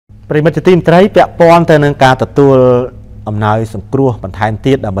ប្រិមត្តទីមត្រីពាក់ព័ន្ធទៅនឹងការទទួលអំណោយសង្គ្រោះបន្ថែម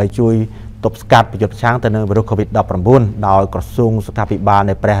ទៀតដើម្បីជួយទប់ស្កាត់ប្រយុទ្ធប្រឆាំងទៅនឹងវីរុស COVID-19 ដោយក្រសួងសុខាភិបាល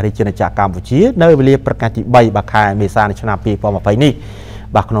នៃព្រះរាជាណាចក្រកម្ពុជានៅវេលាព្រឹកថ្ងៃទី3 ខែមេសាឆ្នាំ 2020 នេះ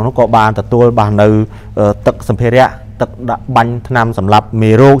បាទក្នុងនោះក៏បានទទួលបាននៅទឹកសម្ភារៈទឹកដាក់បាញ់ថ្នាំសម្លាប់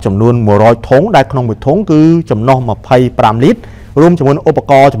មេរោគចំនួន100ធុងដែលក្នុងមួយធុងគឺចំណុះ25លីត្ររួមជាមួយឧប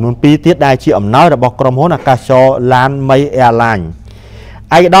ករណ៍ចំនួន2ទៀតដែលជាអំណោយរបស់ក្រុមហ៊ុនអាកាសចរ Lanmei Airlines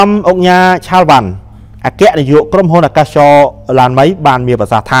ឯកឧត្តមអុកញ៉ាឆាល់វ៉ាន់អគ្គនាយកក្រុមហ៊ុនអាកាសចរ Lanmei បានមានប្រ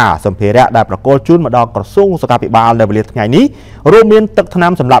សាសន៍ថាសម្ភារៈដែលប្រគល់ជូនមកដល់ក្រសួងសុខាភិបាលនៅវេលាថ្ងៃនេះរួមមានទឹកថ្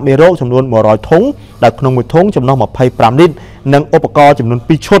នាំសម្លាប់មេរោគចំនួន100ធុងដែលក្នុងមួយធុងចំណុះ25លីត្រនិងឧបករណ៍ចំនួន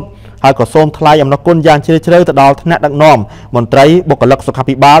2ឈុតហើយក៏សូមថ្លែងអំណរគុណយ៉ាងជ្រាលជ្រៅទៅដល់ថ្នាក់ដឹកនាំមន្ត្រីបុគ្គលិកសុខា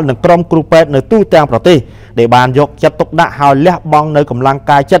ភិបាលនិងក្រុមគ្រូពេទ្យនៅទូទាំងប្រទេសដែលបានយកចិត្តទុកដាក់ហើយលះបង់នៅកម្លាំង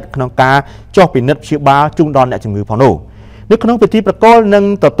កាយចិត្តក្នុងការចុះពិនិត្យព្យាបាលជូនដល់អ្នកជំងឺផងនោះនៅក្នុងពិធីប្រគល់និង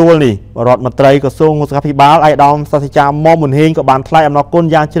ទទួលនេះរដ្ឋមន្ត្រីក្រសួងសុខាភិបាលឯកឧត្តមសាស្ត្រាចារ្យមុំមុនហេងក៏បានថ្លែងអំណរគុណ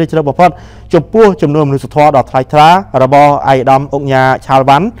យ៉ាងជ្រាលជ្រៅបំផុតចំពោះចំនួនមនុស្សធម៌ដ៏ថ្លៃថ្លារបស់ឯកឧត្តមអុកញ៉ាឆាល់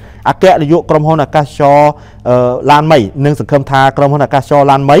វ៉ាន់អគ្គនាយកក្រុមហ៊ុនអាកាសចរ Lanmei និងសង្ឃឹមថាក្រុមហ៊ុនអាកាសចរ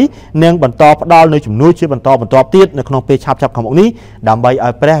Lanmei នឹងបន្តផ្ដល់នូវជំនួយជាបន្តបន្ទាប់ទៀតនៅក្នុងពេលឆាប់ៗខាងមុខនេះដើម្បីឲ្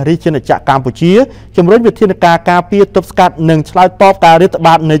យព្រះរាជាណាចក្រកម្ពុជាជំរុញវិធានការការពារទប់ស្កាត់និងឆ្លើយតបការរាតត្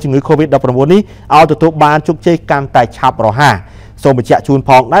បាតនៃជំងឺ COVID-19 នេះឲ្យទទួលបានជោគជ័យកាន់តែឆាប់រហ័សសូមបញ្ជាក់ជូន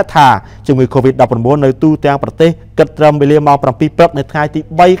ផងដែរថាជំងឺ COVID-19 នៅទូទាំងប្រទេសគិតត្រឹមវេលាម៉ោង 7 ព្រឹកនៅថ្ងៃទី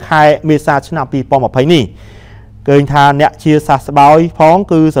3 ខែមេសាឆ្នាំ 2020 នេះឃើញថាអ្នកជាសះស្បើយផង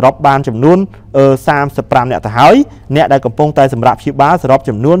គឺសរុបបានចំនួន35អ្នកទៅហើយអ្នកដែលកំពុងតែសម្រាប់ព្យាបាលសរុប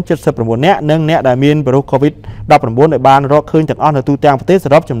ចំនួន79អ្នកនិងអ្នកដែលមានវីរុស COVID-19 ដែលបានរកឃើញទាំងអស់នៅទូទាំងប្រទេសស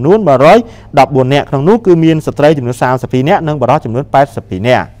រុបចំនួន114អ្នកក្នុងនោះគឺមានស្ត្រីចំនួន32អ្នកនិងបុរសចំនួន82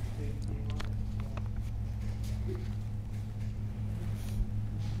អ្នក